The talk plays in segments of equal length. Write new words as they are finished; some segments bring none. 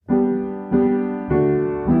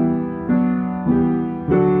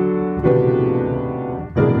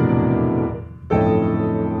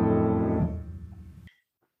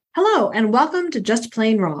and welcome to Just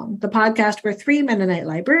Plain Wrong, the podcast where three Mennonite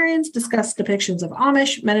librarians discuss depictions of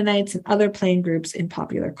Amish, Mennonites, and other plain groups in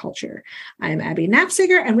popular culture. I am Abby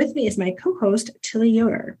Knapsager, and with me is my co-host, Tilly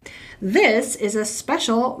Yoder. This is a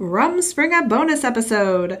special Rumspringa bonus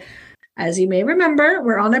episode. As you may remember,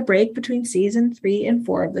 we're on a break between season 3 and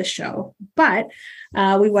 4 of this show, but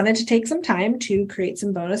we wanted to take some time to create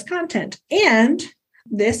some bonus content. And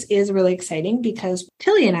this is really exciting because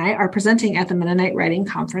Tilly and I are presenting at the Mennonite Writing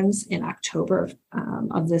Conference in October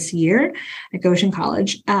of this year at Goshen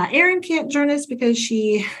College. Erin can't join us because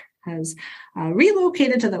she has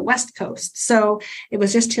relocated to the West Coast. So it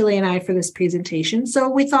was just Tilly and I for this presentation. So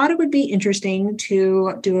we thought it would be interesting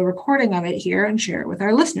to do a recording of it here and share it with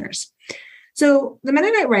our listeners. So the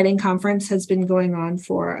Mennonite Writing Conference has been going on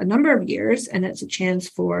for a number of years, and it's a chance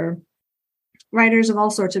for writers of all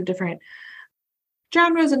sorts of different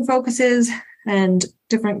genres and focuses and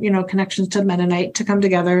different, connections to Mennonite to come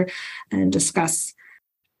together and discuss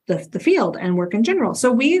the field and work in general. So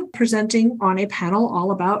we're presenting on a panel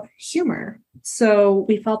all about humor. So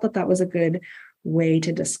we felt that was a good way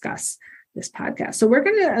to discuss this podcast. So we're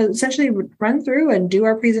going to essentially run through and do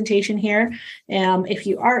our presentation here. If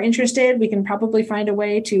you are interested, we can probably find a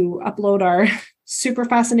way to upload our super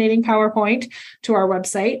fascinating PowerPoint to our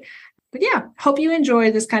website. But yeah, hope you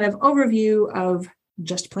enjoy this kind of overview of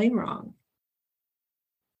Just Plain Wrong.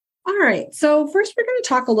 All right. So first, we're going to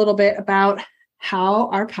talk a little bit about how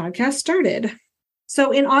our podcast started.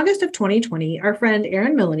 So in August of 2020, our friend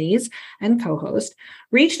Erin Milanese and co-host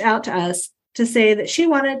reached out to us to say that she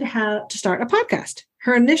wanted to start a podcast.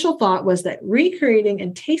 Her initial thought was that recreating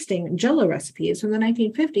and tasting Jell-O recipes from the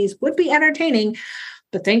 1950s would be entertaining,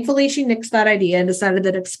 but thankfully she nixed that idea and decided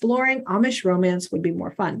that exploring Amish romance would be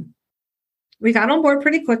more fun. We got on board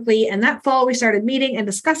pretty quickly, and that fall we started meeting and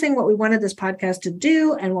discussing what we wanted this podcast to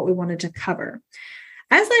do and what we wanted to cover.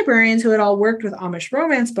 As librarians who had all worked with Amish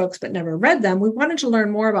romance books but never read them, we wanted to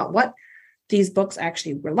learn more about what these books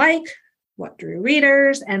actually were like, what drew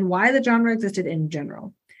readers, and why the genre existed in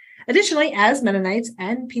general. Additionally, as Mennonites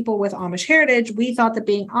and people with Amish heritage, we thought that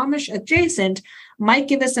being Amish adjacent might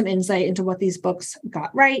give us some insight into what these books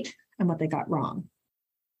got right and what they got wrong.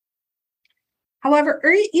 However,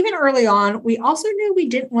 even early on, we also knew we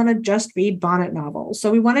didn't want to just read bonnet novels. So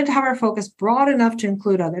we wanted to have our focus broad enough to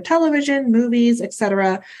include other television, movies,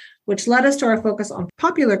 etc., which led us to our focus on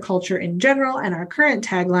popular culture in general and our current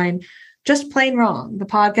tagline, Just Plain Wrong, the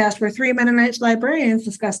podcast where three Mennonite librarians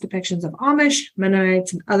discuss depictions of Amish,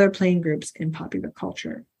 Mennonites, and other plain groups in popular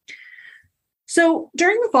culture. So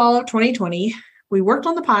during the fall of 2020, we worked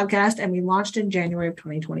on the podcast and we launched in January of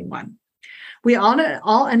 2021. We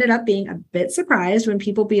all ended up being a bit surprised when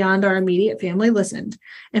people beyond our immediate family listened.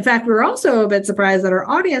 In fact, we were also a bit surprised that our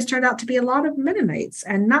audience turned out to be a lot of Mennonites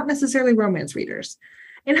and not necessarily romance readers.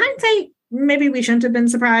 In hindsight, maybe we shouldn't have been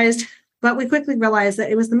surprised, but we quickly realized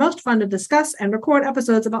that it was the most fun to discuss and record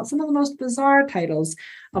episodes about some of the most bizarre titles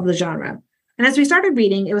of the genre. And as we started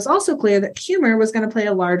reading, it was also clear that humor was going to play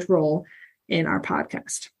a large role in our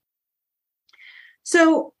podcast.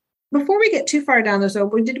 So before we get too far down this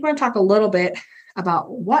road, we did want to talk a little bit about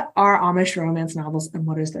what are Amish romance novels and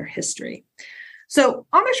what is their history. So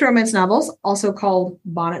Amish romance novels, also called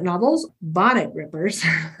bonnet novels, bonnet rippers,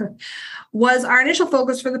 was our initial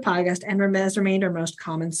focus for the podcast and has remained our most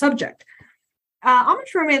common subject.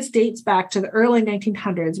 Amish romance dates back to the early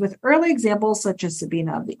 1900s with early examples such as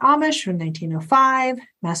Sabina of the Amish from 1905,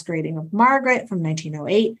 Masquerading of Margaret from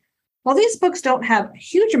 1908. While these books don't have a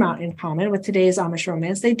huge amount in common with today's Amish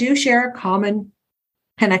romance, they do share a common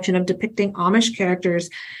connection of depicting Amish characters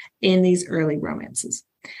in these early romances.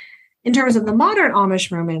 In terms of the modern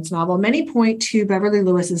Amish romance novel, many point to Beverly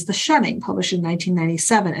Lewis's The Shunning, published in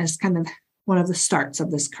 1997, as kind of one of the starts of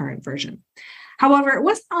this current version. However, it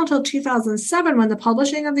wasn't until 2007 when the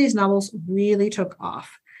publishing of these novels really took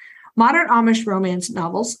off. Modern Amish romance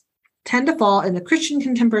novels tend to fall in the Christian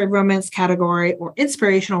contemporary romance category or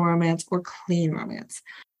inspirational romance or clean romance.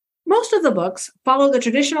 Most of the books follow the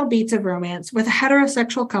traditional beats of romance with a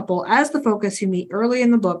heterosexual couple as the focus who meet early in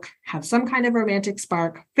the book, have some kind of romantic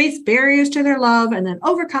spark, face barriers to their love, and then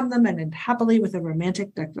overcome them and end happily with a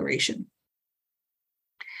romantic declaration.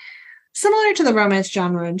 Similar to the romance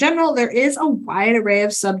genre in general, there is a wide array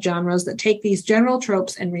of subgenres that take these general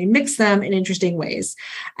tropes and remix them in interesting ways.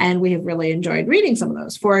 And we have really enjoyed reading some of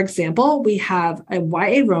those. For example, we have a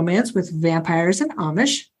YA romance with vampires and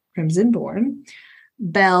Amish, Crimson Born,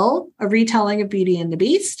 Belle, a retelling of Beauty and the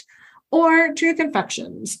Beast, or True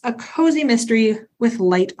Confections, a cozy mystery with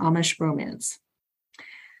light Amish romance.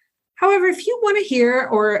 However, if you want to hear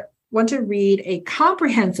or want to read a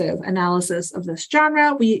comprehensive analysis of this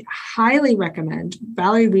genre, we highly recommend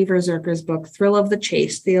Valerie Weaver Zerker's book, Thrill of the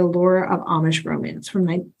Chase, The Allure of Amish Romance from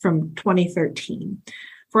 2013,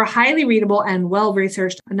 for a highly readable and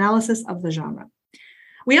well-researched analysis of the genre.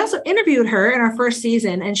 We also interviewed her in our first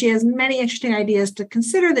season, and she has many interesting ideas to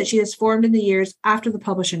consider that she has formed in the years after the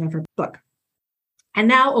publishing of her book. And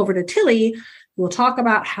now over to Tilly, who will talk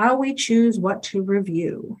about how we choose what to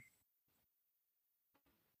review.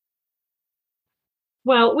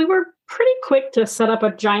 Well, we were pretty quick to set up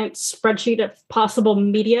a giant spreadsheet of possible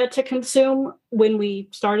media to consume when we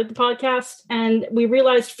started the podcast. And we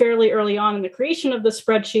realized fairly early on in the creation of the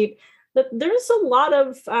spreadsheet that there's a lot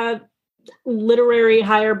of literary,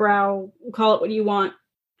 higher brow, call it what you want,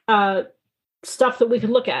 stuff that we could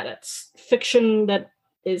look at. It's fiction that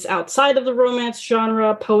is outside of the romance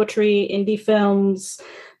genre, poetry, indie films,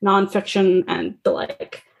 nonfiction, and the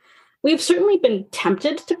like. We've certainly been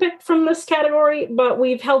tempted to pick from this category, but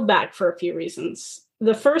we've held back for a few reasons.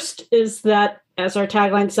 The first is that, as our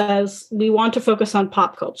tagline says, we want to focus on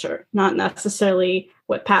pop culture, not necessarily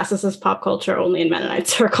what passes as pop culture only in Mennonite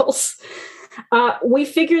circles. We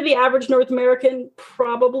figure the average North American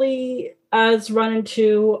probably has run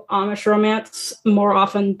into Amish romance more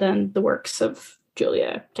often than the works of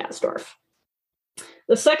Julia Kasdorf.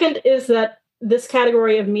 The second is that this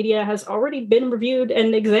category of media has already been reviewed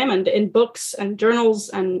and examined in books and journals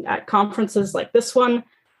and at conferences like this one.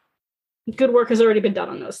 Good work has already been done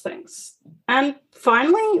on those things. And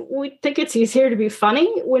finally, we think it's easier to be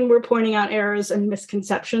funny when we're pointing out errors and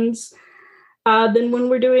misconceptions than when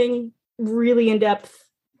we're doing really in-depth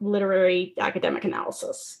literary academic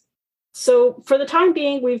analysis. So for the time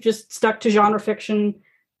being, we've just stuck to genre fiction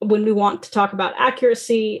when we want to talk about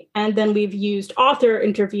accuracy, and then we've used author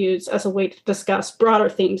interviews as a way to discuss broader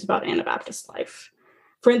themes about Anabaptist life.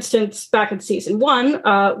 For instance, back in season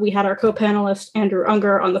 1, we had our co-panelist Andrew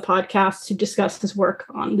Unger on the podcast to discuss his work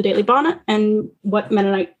on the Daily Bonnet and what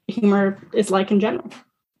Mennonite humor is like in general.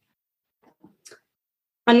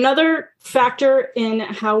 Another factor in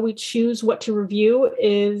how we choose what to review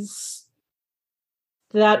is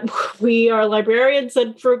that we are librarians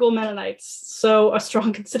and frugal Mennonites. So a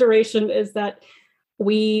strong consideration is that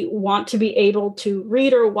we want to be able to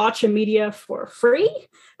read or watch a media for free,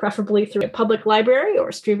 preferably through a public library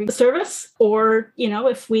or streaming service. Or,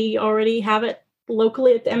 if we already have it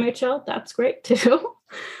locally at the MHL, that's great too.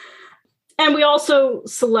 And we also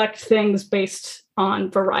select things based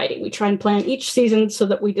on variety. We try and plan each season so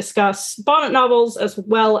that we discuss bonnet novels as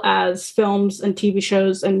well as films and TV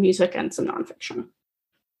shows and music and some nonfiction.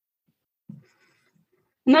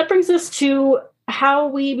 And that brings us to how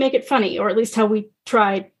we make it funny, or at least how we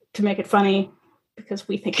try to make it funny, because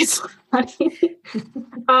we think it's funny.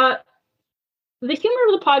 The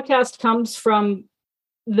humor of the podcast comes from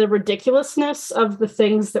the ridiculousness of the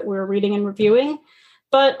things that we're reading and reviewing,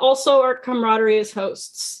 but also our camaraderie as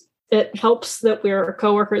hosts. It helps that we're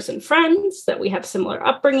coworkers and friends, that we have similar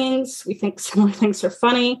upbringings, we think similar things are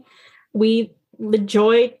funny, we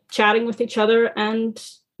enjoy chatting with each other and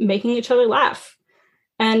making each other laugh.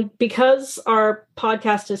 And because our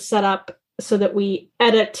podcast is set up so that we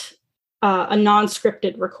edit a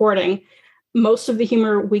non-scripted recording, most of the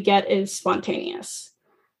humor we get is spontaneous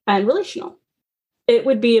and relational. It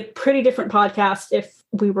would be a pretty different podcast if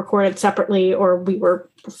we recorded separately or we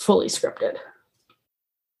were fully scripted.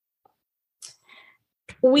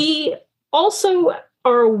 We also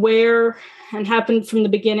are aware and happened from the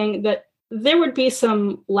beginning that there would be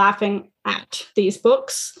some laughing at these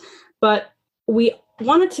books, but we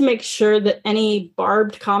wanted to make sure that any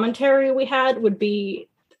barbed commentary we had would be,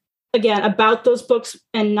 again, about those books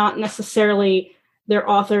and not necessarily their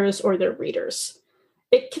authors or their readers.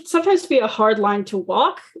 It can sometimes be a hard line to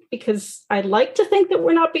walk because I like to think that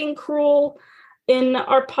we're not being cruel in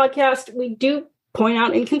our podcast. We do point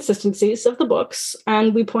out inconsistencies of the books,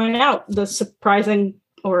 and we point out the surprising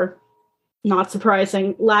or not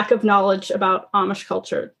surprising lack of knowledge about Amish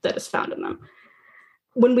culture that is found in them.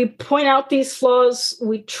 When we point out these flaws,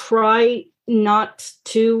 we try not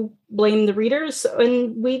to blame the readers,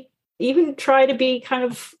 and we even try to be kind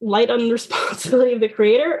of light on the responsibility of the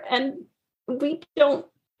creator. And we don't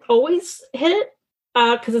always hit it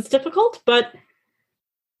because it's difficult, but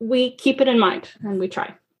we keep it in mind and we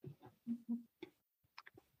try.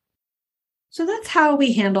 So that's how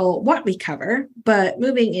we handle what we cover, but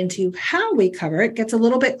moving into how we cover it gets a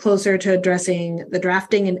little bit closer to addressing the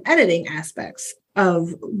drafting and editing aspects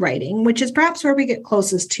of writing, which is perhaps where we get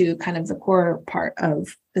closest to kind of the core part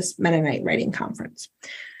of this Mennonite writing conference.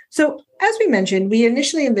 So, as we mentioned, we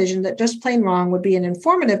initially envisioned that Just Plain Wrong would be an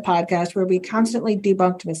informative podcast where we constantly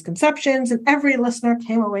debunked misconceptions and every listener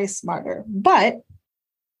came away smarter. But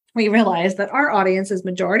we realized that our audience is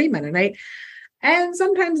majority Mennonite and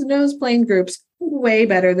sometimes knows plain groups way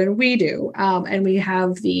better than we do. And we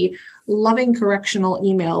have the loving correctional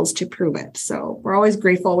emails to prove it. So we're always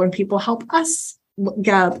grateful when people help us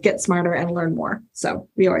get smarter and learn more. So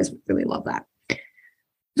we always really love that.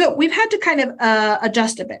 So we've had to kind of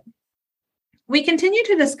adjust a bit. We continue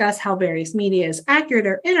to discuss how various media is accurate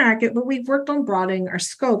or inaccurate, but we've worked on broadening our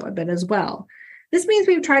scope a bit as well. This means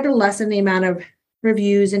we've tried to lessen the amount of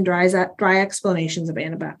reviews and dry explanations of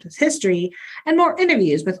Anabaptist history, and more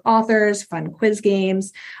interviews with authors, fun quiz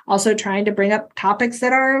games, also trying to bring up topics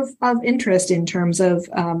that are of interest in terms of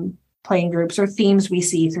plain groups or themes we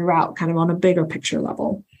see throughout, kind of on a bigger picture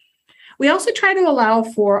level. We also try to allow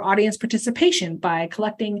for audience participation by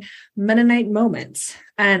collecting Mennonite moments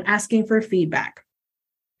and asking for feedback.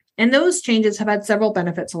 And those changes have had several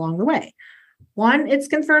benefits along the way. One, it's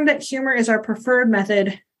confirmed that humor is our preferred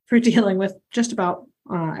method for dealing with just about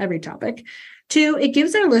every topic. Two, it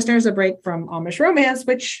gives our listeners a break from Amish romance,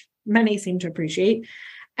 which many seem to appreciate.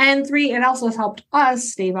 And three, it also has helped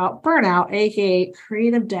us stave out burnout, aka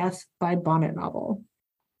creative death by bonnet novel.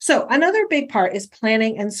 So another big part is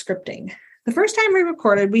planning and scripting. The first time we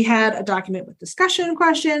recorded, we had a document with discussion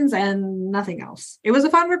questions and nothing else. It was a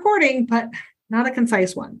fun recording, but not a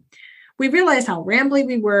concise one. We realized how rambly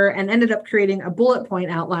we were and ended up creating a bullet point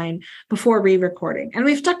outline before re-recording. And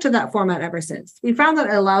we've stuck to that format ever since. We found that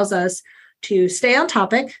it allows us to stay on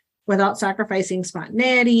topic without sacrificing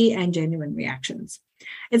spontaneity and genuine reactions.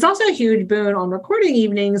 It's also a huge boon on recording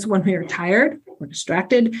evenings when we are tired or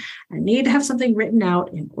distracted and need to have something written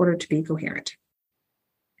out in order to be coherent.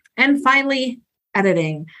 And finally,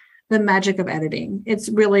 editing, the magic of editing. It's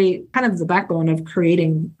really kind of the backbone of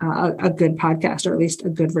creating a good podcast, or at least a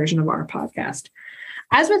good version of our podcast.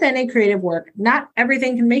 As with any creative work, not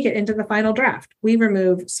everything can make it into the final draft. We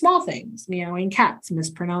remove small things, meowing cats,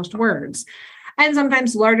 mispronounced words, and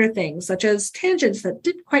sometimes larger things, such as tangents that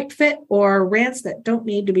didn't quite fit or rants that don't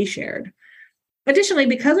need to be shared. Additionally,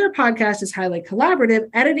 because our podcast is highly collaborative,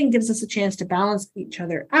 editing gives us a chance to balance each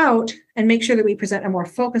other out and make sure that we present a more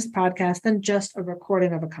focused podcast than just a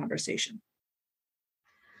recording of a conversation.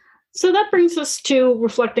 So that brings us to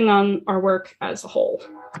reflecting on our work as a whole,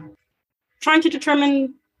 trying to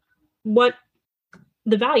determine what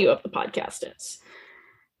the value of the podcast is.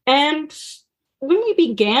 And when we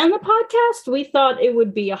began the podcast, we thought it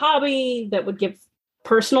would be a hobby that would give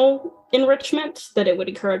personal enrichment, that it would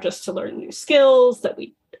encourage us to learn new skills, that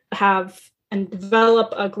we have and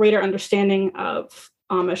develop a greater understanding of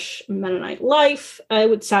Amish Mennonite life. It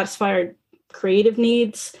would satisfy our creative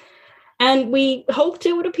needs. And we hoped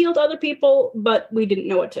it would appeal to other people, but we didn't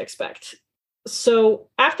know what to expect. So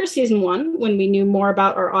after season 1, when we knew more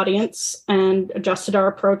about our audience and adjusted our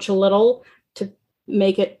approach a little to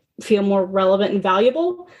make it feel more relevant and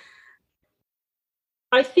valuable,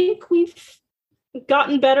 I think we've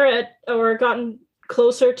gotten better at, or gotten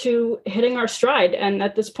closer to hitting our stride. And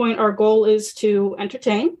at this point, our goal is to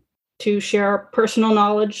entertain, to share our personal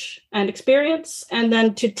knowledge and experience, and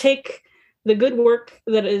then to take the good work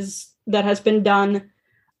that has been done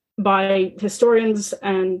by historians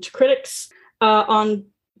and critics on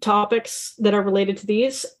topics that are related to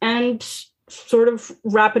these, and sort of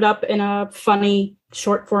wrap it up in a funny,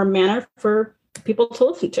 short form manner for people to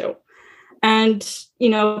listen to. And,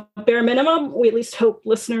 bare minimum, we at least hope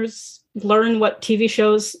listeners learn what TV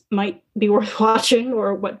shows might be worth watching,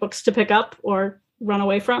 or what books to pick up or run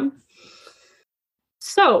away from.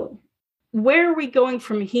 So, where are we going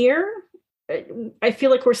from here? I feel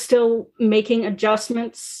like we're still making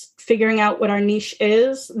adjustments, figuring out what our niche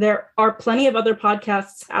is. There are plenty of other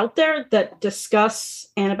podcasts out there that discuss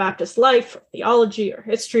Anabaptist life, or theology, or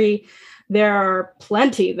history. There are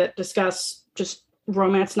plenty that discuss just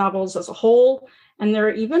romance novels as a whole. And there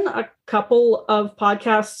are even a couple of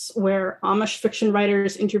podcasts where Amish fiction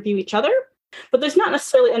writers interview each other. But there's not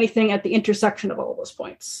necessarily anything at the intersection of all of those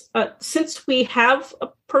points. Since we have a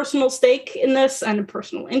personal stake in this and a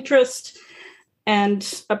personal interest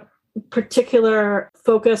and a particular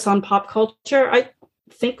focus on pop culture, I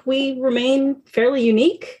think we remain fairly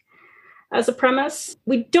unique as a premise.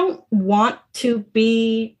 We don't want to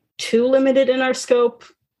be too limited in our scope.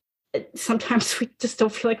 Sometimes we just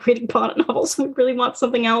don't feel like reading bonnet novels. We really want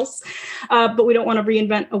something else, but we don't want to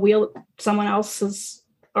reinvent a wheel that someone else has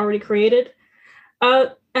already created.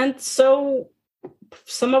 And so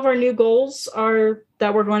some of our new goals are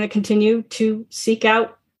that we're going to continue to seek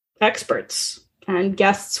out experts and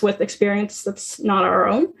guests with experience that's not our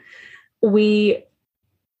own. We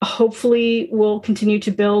hopefully we'll continue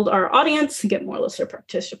to build our audience and get more listener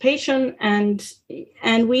participation. And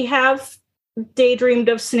we have daydreamed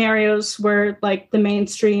of scenarios where like the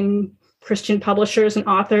mainstream Christian publishers and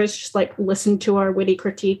authors just like listen to our witty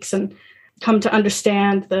critiques and come to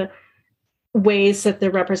understand the ways that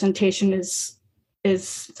the representation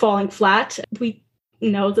is falling flat. We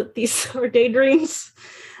know that these are daydreams.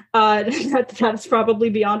 That's probably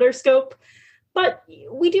beyond our scope. But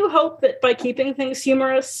we do hope that by keeping things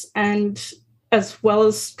humorous and as well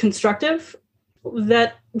as constructive,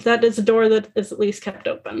 that is a door that is at least kept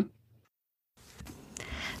open.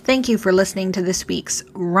 Thank you for listening to this week's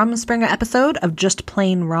Rumspringa episode of Just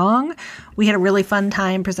Plain Wrong. We had a really fun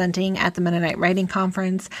time presenting at the Mennonite Writing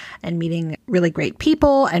Conference and meeting really great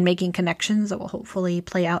people and making connections that will hopefully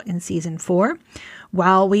play out in season 4.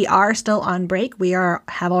 While we are still on break, we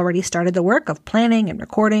have already started the work of planning and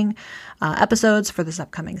recording episodes for this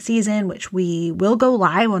upcoming season, which we will go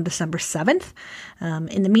live on December 7th.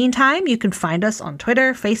 In the meantime, you can find us on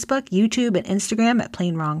Twitter, Facebook, YouTube, and Instagram at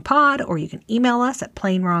Plain Wrong Pod, or you can email us at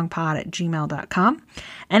plainwrongpod@gmail.com.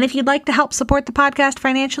 And if you'd like to help support the podcast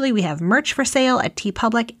financially, we have merch for sale at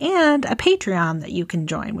TeePublic and a Patreon that you can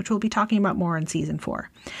join, which we'll be talking about more in season 4.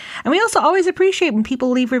 And we also always appreciate when people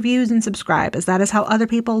leave reviews and subscribe, as that is how other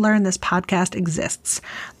people learn this podcast exists.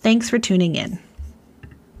 Thanks for tuning in.